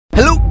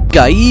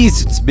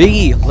Guys, it's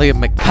me,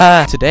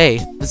 Liamickpie. Today,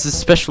 this is a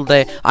special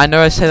day. I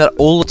know I say that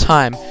all the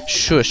time.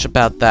 Shush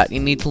about that. You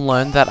need to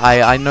learn that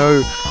I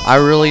know, I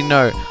really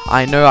know.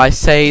 I know I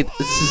say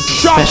this is a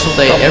special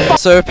day.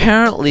 So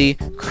apparently,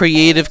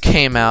 Creative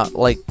came out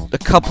like a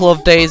couple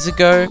of days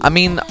ago. I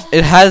mean,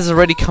 it has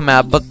already come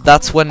out, but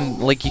that's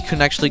when like you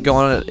couldn't actually go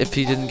on it if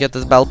you didn't get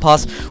the battle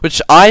pass,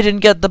 which I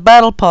didn't get the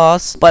battle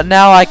pass, but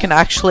now I can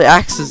actually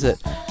access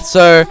it.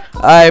 So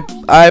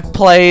I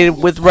played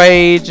with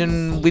Rage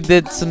and we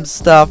did some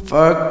stuff.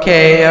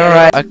 Okay,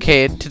 alright.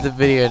 Okay, into the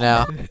video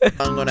now.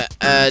 I'm gonna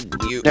add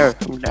you. No,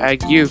 I'm gonna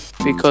add you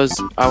because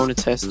I want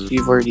to test.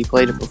 You've already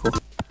played it before.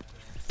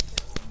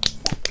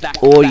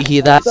 Oh, you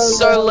hear that?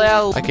 So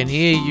loud. I can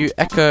hear you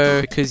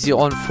echo because you're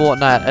on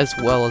Fortnite as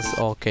well as.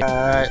 Oh, okay.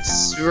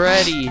 It's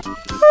ready.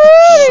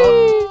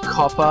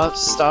 Copper,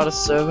 start a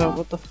server.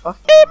 What the fuck?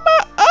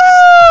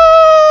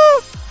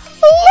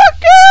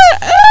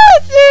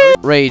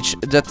 Rage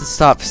at the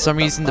start. For some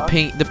reason, the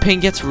ping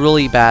gets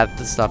really bad at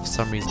the start. For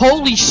some reason.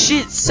 Holy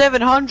shit!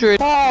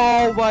 700.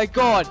 Oh my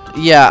god.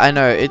 Yeah, I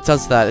know. It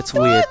does that. It's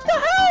weird.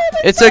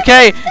 It's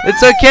okay.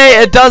 It's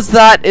okay. It does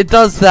that. It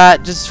does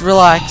that. Just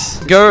relax.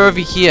 Go over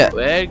here.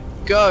 Where'd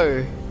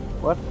go?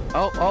 What?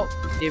 Oh.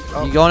 You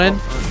going in?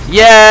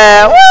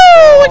 Yeah! Woo!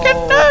 Look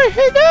at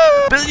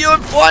that!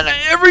 Billion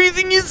Fortnite,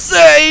 everything is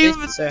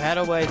saved! So how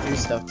do I do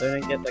stuff?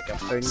 Don't I get like a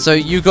phone? So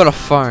you got a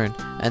phone,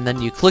 and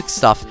then you click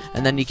stuff,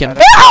 and then you can.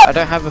 I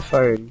don't have a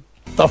phone.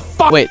 The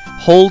fuck? Wait,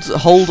 hold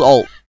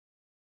Alt.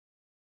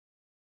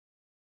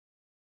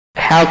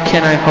 How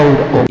can I hold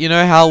Alt? You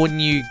know how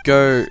when you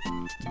go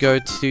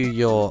to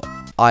your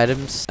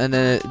items, and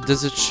then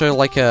does it show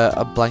like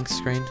a blank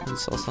screen or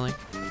something?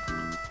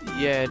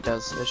 Yeah, it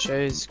does. It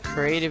shows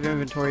creative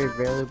inventory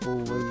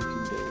available where you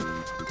can do.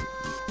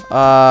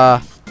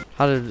 How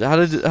did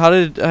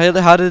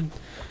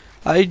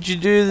you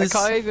do this?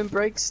 I can't even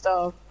break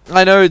stuff.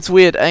 I know it's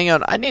weird. Hang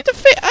on, I need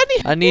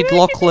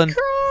Lachlan.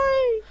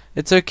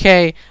 It's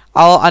okay.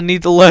 I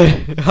need to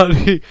learn.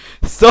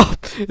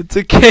 Stop. It's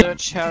okay.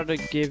 Search how to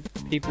give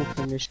people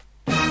permission.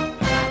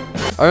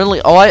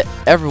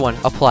 Everyone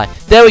apply.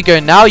 There we go.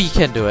 Now you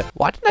can do it.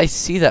 Why didn't I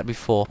see that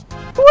before?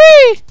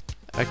 Whee!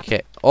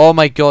 Okay. Oh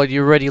my god,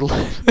 you already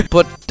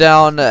put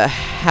down a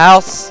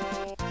house.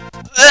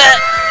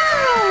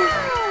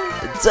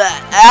 It's a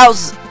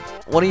house.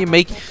 What do you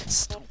make?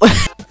 This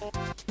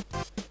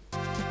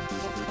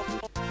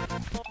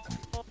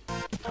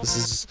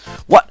is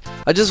what?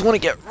 I just want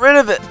to get rid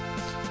of it.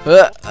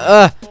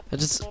 I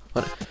just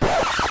want.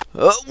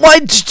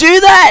 Why'd you do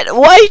that?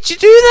 Why'd you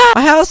do that?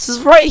 My house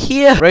is right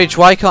here. Rage,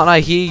 why can't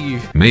I hear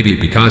you? Maybe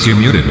because you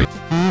muted me.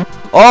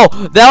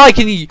 Oh, now I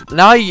can hear you.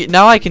 Now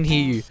I can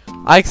hear you.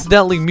 I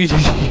accidentally muted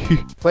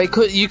you. Wait,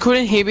 you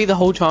couldn't hear me the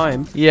whole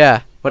time?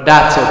 Yeah, but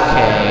that's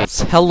okay.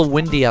 It's hella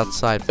windy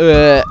outside.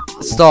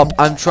 Stop.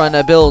 I'm trying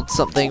to build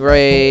something.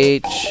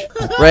 Rage,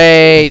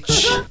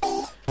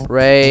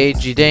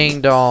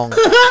 ding dong.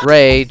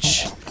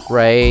 Rage.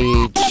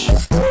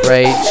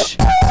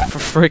 For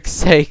frick's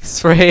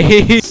sakes,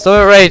 Rage.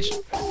 Stop it, Rage.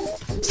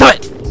 Stop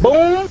it.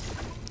 Boom.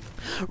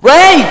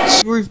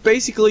 Rage! We've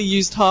basically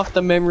used half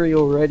the memory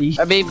already.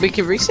 I mean, we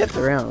can reset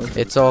the round.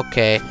 It's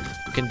okay.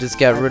 You can just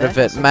get rid of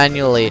it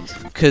manually,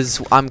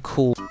 because I'm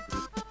cool.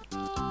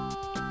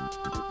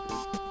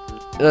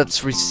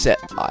 Let's reset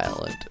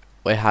island.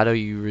 Wait, how do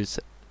you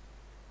reset?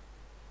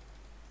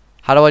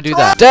 How do I do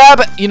that?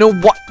 Damn it! You know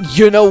what?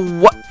 You know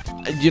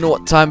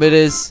what time it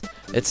is?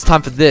 It's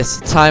time for this.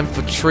 Time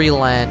for tree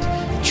land.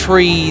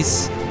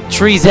 Trees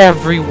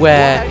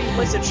everywhere. How do you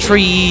place a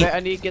Tree. Wait, I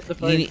need to get the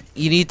phone.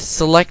 You need to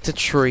select a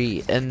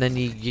tree, and then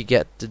you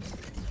get the.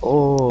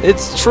 Oh.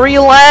 It's tree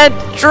land.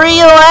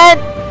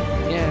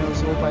 Yeah, it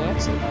was all by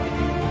accident.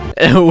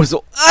 It was.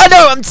 Oh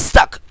no! I'm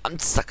stuck. I'm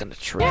stuck in a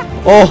tree.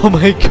 Yeah. Oh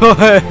my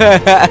god!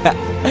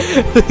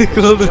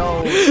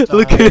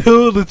 Look at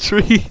all the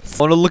trees. I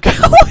wanna look at.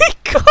 Oh my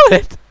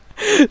god!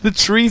 The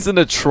trees in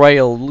a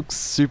trail looks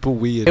super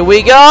weird. Here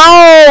we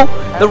go!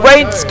 The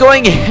rain's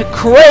going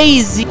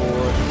crazy.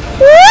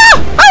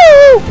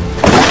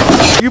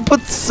 You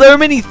put so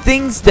many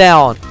things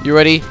down. You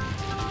ready?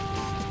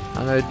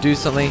 I'm gonna do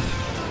something.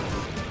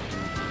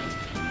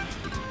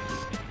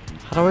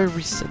 How do I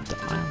reset the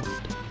island?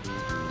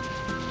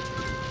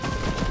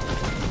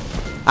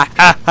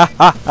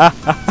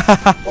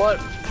 What?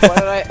 Why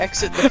did I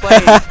exit the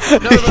plane?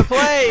 No, the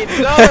plane!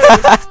 No!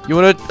 You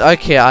wanna?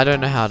 Okay, I don't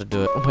know how to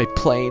do it. Oh, my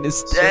plane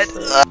is dead.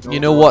 You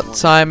know what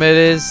time it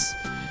is?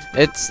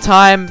 It's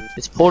time.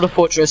 It's Porter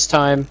Fortress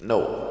time.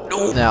 No.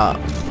 Now.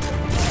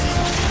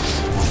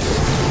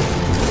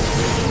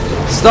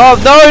 Stop!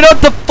 No,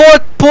 not the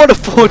Porter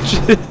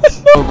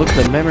Fortress. Oh, look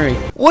at the memory.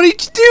 What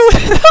did you do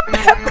with the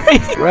memory?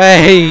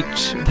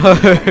 Rage. No.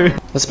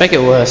 Let's make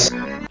it worse.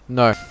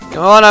 No.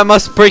 Come on, I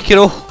must break it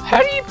all.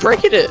 How do you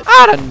break it?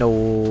 I don't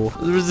know.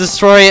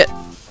 Destroy it.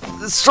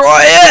 Destroy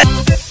it!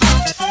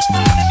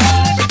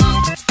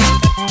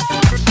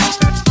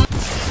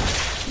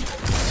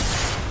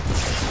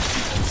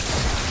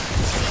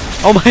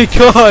 Oh my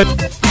god!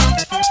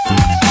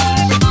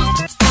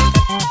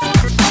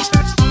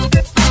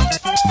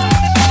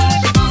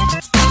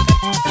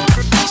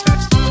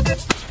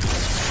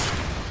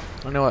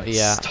 know what?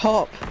 Yeah.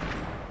 Stop.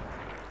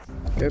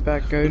 Go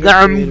back. Go.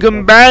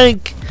 I'm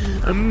back.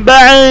 I'm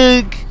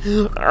back.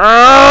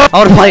 I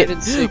want to play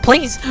it.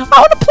 Please. I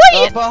want to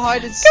play it.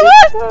 Behind it.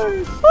 Come on. I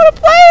want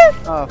to play it.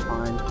 Oh,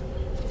 fine.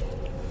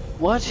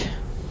 What?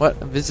 What?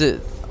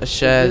 Visit a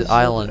shared Visit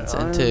island.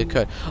 an Enter island.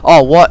 code.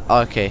 Oh, what?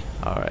 Okay.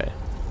 All right.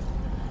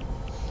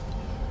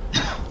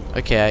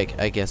 Okay,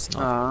 I guess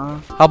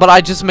not. How about I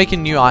just make a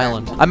new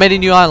island? I made a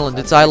new island.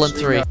 It's Island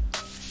 3.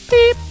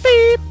 Beep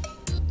beep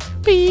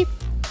beep.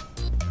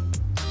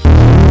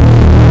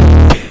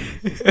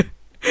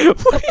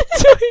 What are you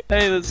doing?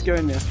 Hey, let's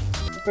go now.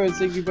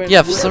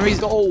 Yeah, for some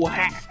reason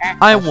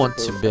I want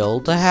to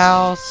build a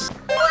house.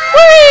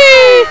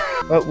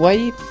 But why are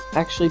you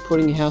actually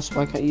putting a house?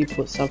 Why can't you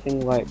put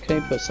something like?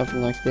 Can you put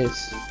something like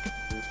this?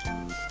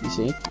 You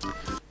see?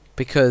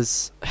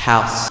 Because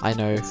house. I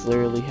know. It's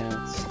literally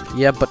house.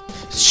 Yeah, but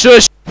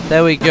shush.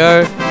 There we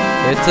go.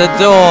 It's a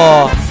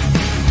door.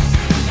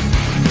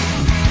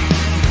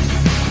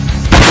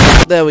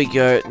 There we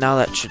go. Now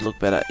that should look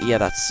better. Yeah,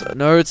 that's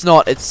no, it's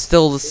not. It's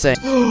still the same.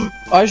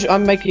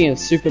 I'm making a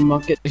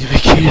supermarket. You're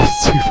making a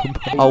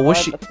supermarket.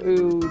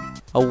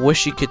 I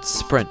wish you could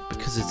sprint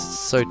because it's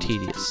so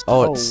tedious.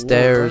 Oh, it's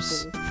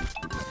stairs.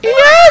 Yeah,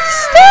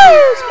 it's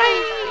stairs,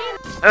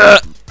 man.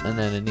 And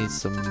then it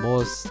needs some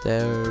more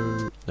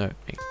stairs. No.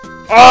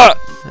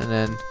 And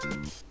then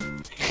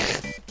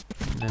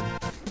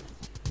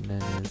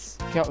there's.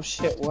 Oh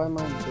shit! Why am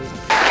I doing?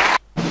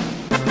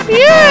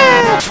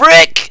 Yeah!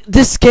 Frick!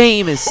 This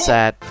game is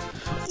sad.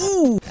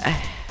 Ooh.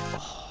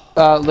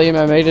 Liam,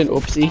 I made an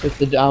oopsie with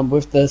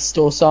the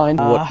store sign.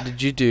 What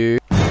did you do?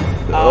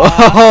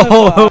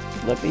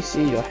 Let me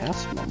see your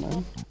house, my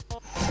man.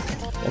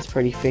 That's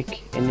pretty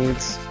thick. It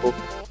needs book.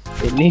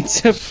 It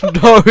needs a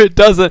No, it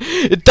doesn't.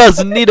 It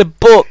doesn't need a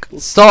book.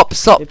 Stop.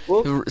 Stop.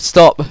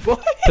 Stop.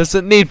 What?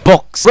 Doesn't need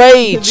books.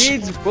 Rage. It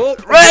needs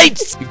book.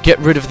 Rage. You get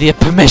rid of the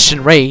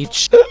permission.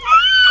 Rage.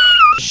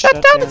 Shut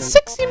down in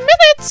 60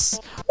 minutes.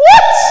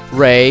 What?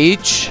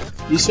 Rage.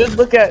 You should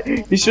look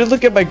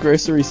at my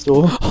grocery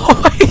store.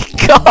 Oh my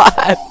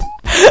god.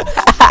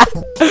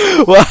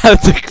 Wow,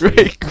 that's a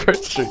great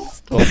grocery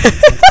store.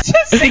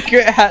 It's a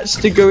secret hatch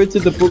to go into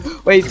the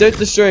book. Wait, don't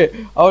destroy it.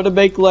 I want to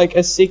make like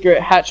a secret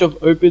hatch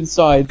of open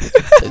signs.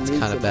 It's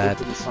kind of bad.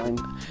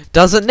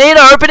 Doesn't need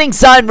an opening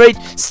sign, Rage.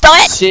 Stop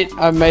it. Shit,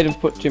 I might have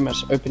put too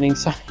much opening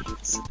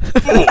signs.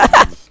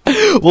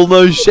 Well,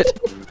 no shit.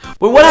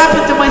 Wait, what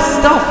happened to my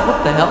stuff?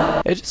 What the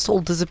hell? It just all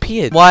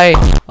disappeared. Why?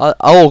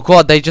 Oh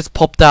god, they just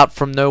popped out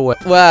from nowhere.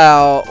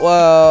 Wow.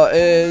 Well,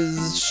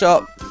 is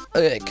shop.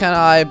 Can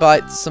I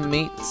buy some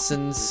meats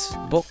and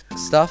book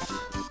stuff?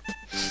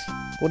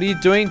 What are you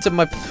doing to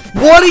my?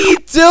 What are you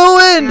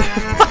doing?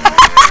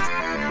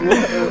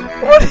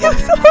 What are you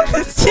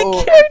doing?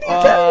 Security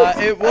guys?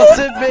 It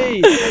wasn't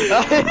me.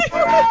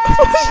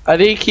 I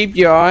need to keep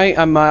your eye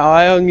and my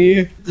eye on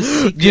you.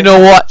 You know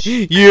what?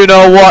 You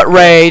know what,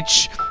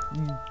 Rage?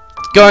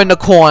 Go in the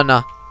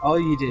corner. Oh,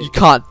 you did. You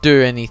can't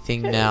do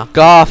anything now.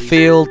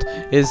 Garfield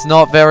is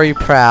not very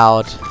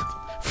proud.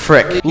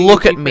 Frick.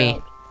 Look at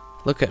me.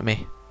 Look at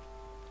me.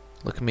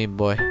 Look at me,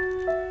 boy.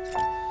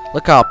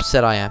 Look how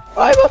upset I am.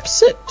 I'm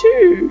upset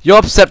too. You're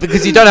upset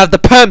because you don't have the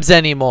perms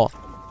anymore.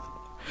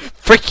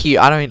 Frick you.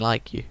 I don't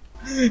like you.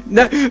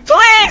 No,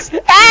 please!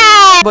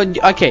 Ah! But,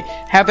 okay,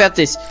 how about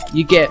this?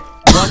 You get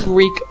 1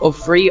 week of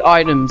free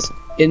items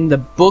in the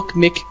Book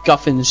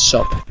McGuffin's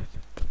shop.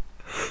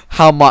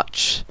 How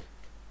much?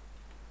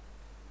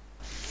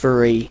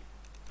 Free.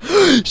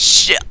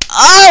 Shit.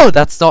 Oh,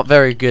 that's not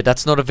very good.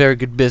 That's not a very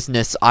good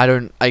business.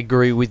 I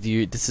agree with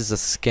you. This is a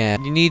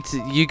scam.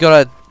 You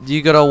got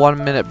a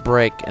 1 minute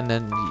break and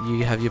then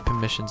you have your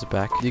permissions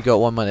back. You got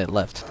 1 minute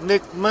left.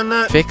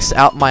 Fix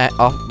out my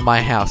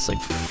house,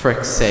 like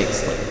frick's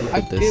sakes. Like, look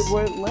at this. It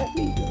won't let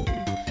me go.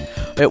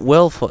 It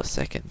will for a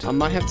second. I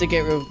might have to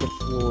get rid of the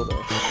floor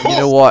though. You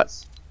know what?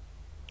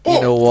 You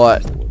know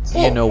what?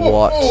 You know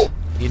what?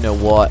 You know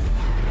what?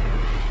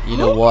 You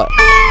know what?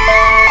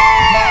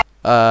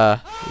 Yeah,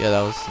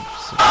 that was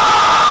interesting.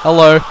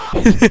 Hello.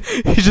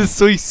 You just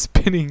saw you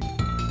spinning.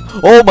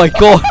 Oh my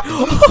god.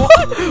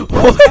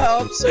 What?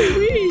 I'm so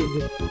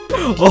weird.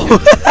 Oh.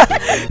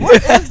 What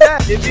is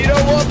that? If you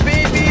don't want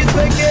babies,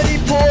 like any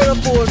porta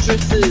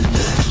portraits.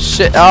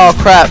 Shit. Oh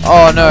crap.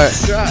 Oh no.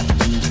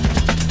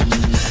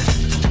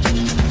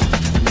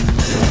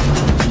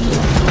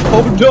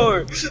 Oh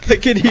no! I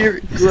can hear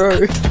it grow.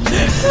 Oh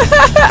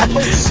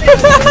shit!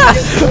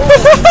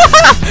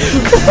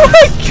 Oh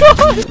my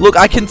god! Look,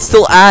 I can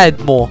still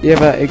add more. Yeah,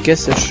 but I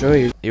guess I'll show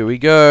you. Here we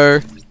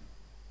go.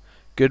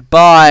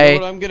 Goodbye. You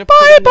know what I'm gonna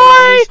bye put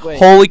bye. This way.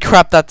 Holy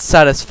crap, that's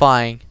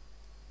satisfying.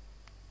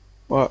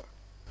 What?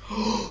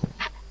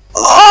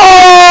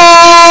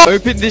 Oh!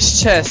 Open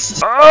this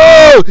chest.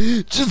 Oh!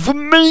 Just for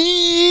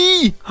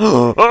me!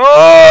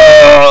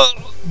 Oh!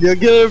 You're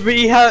gonna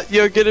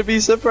be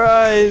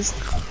surprised.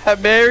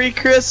 Merry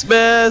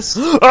Christmas!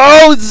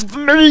 Oh, it's for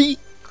me!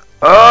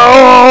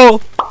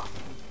 Oh!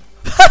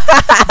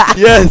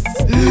 Yes!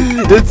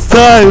 It's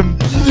time!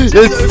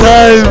 It's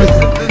time!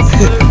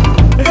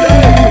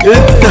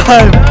 It's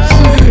time!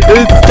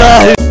 It's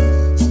done.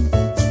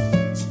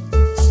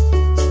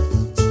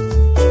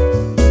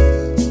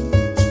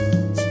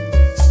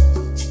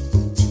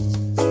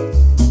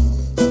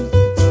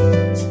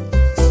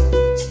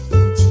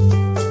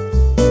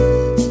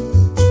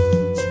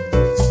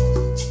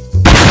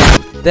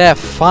 They're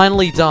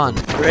finally done.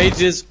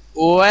 Rage's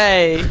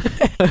way.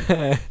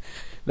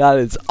 That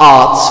is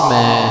arts,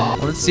 man.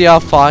 Let's see how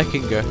far I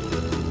can go.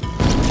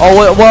 Oh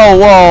wait,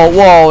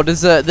 whoa!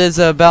 There's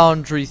a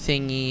boundary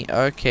thingy.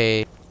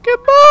 Okay.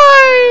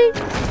 Goodbye.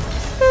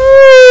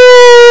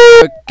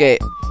 Okay,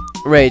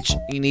 Rage,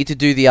 you need to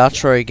do the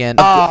outro again.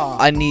 Oh,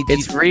 I need.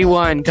 It's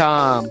rewind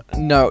time.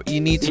 No,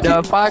 you need to. You know,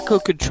 if I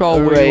could control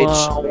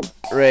rewind.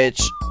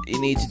 Rage, you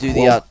need to do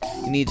the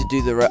You need to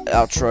do the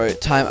outro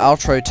time.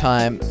 Outro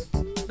time.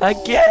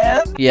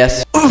 Again?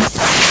 Yes.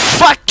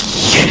 Fuck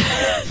you!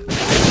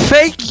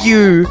 Thank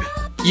you,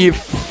 you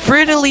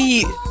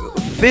frittily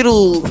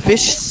fiddle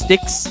fish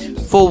sticks,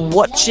 for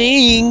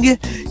watching.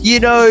 You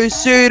know,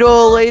 sooner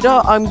or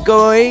later, I'm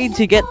going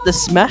to get the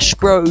Smash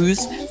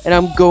Bros. And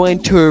I'm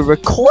going to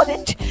record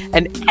it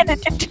and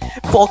edit it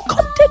for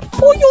content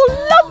for your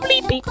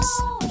lovely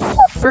peeps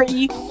for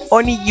free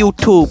on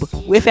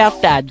YouTube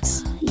without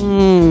ads.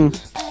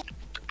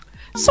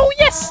 So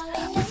yes,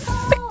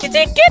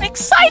 get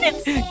excited,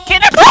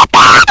 get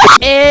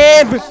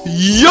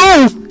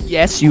yo.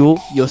 Yes,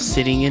 you're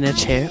sitting in a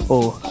chair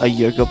or a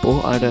yoga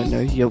ball. I don't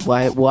know.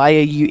 Why are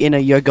you in a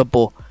yoga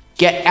ball?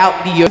 Get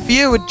out the. If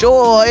you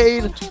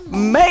enjoyed,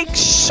 make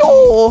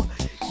sure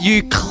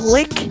you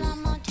click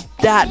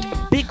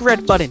that big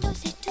red button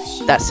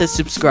that says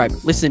subscribe.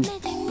 Listen,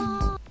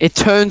 it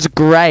turns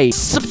grey.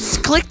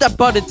 Click that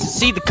button to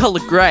see the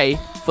color grey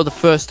for the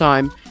first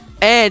time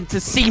and to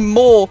see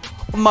more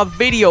of my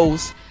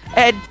videos.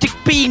 And to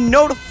be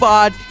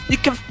notified, you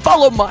can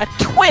follow my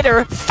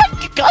Twitter.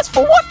 Thank you guys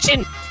for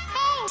watching.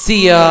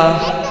 See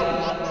ya.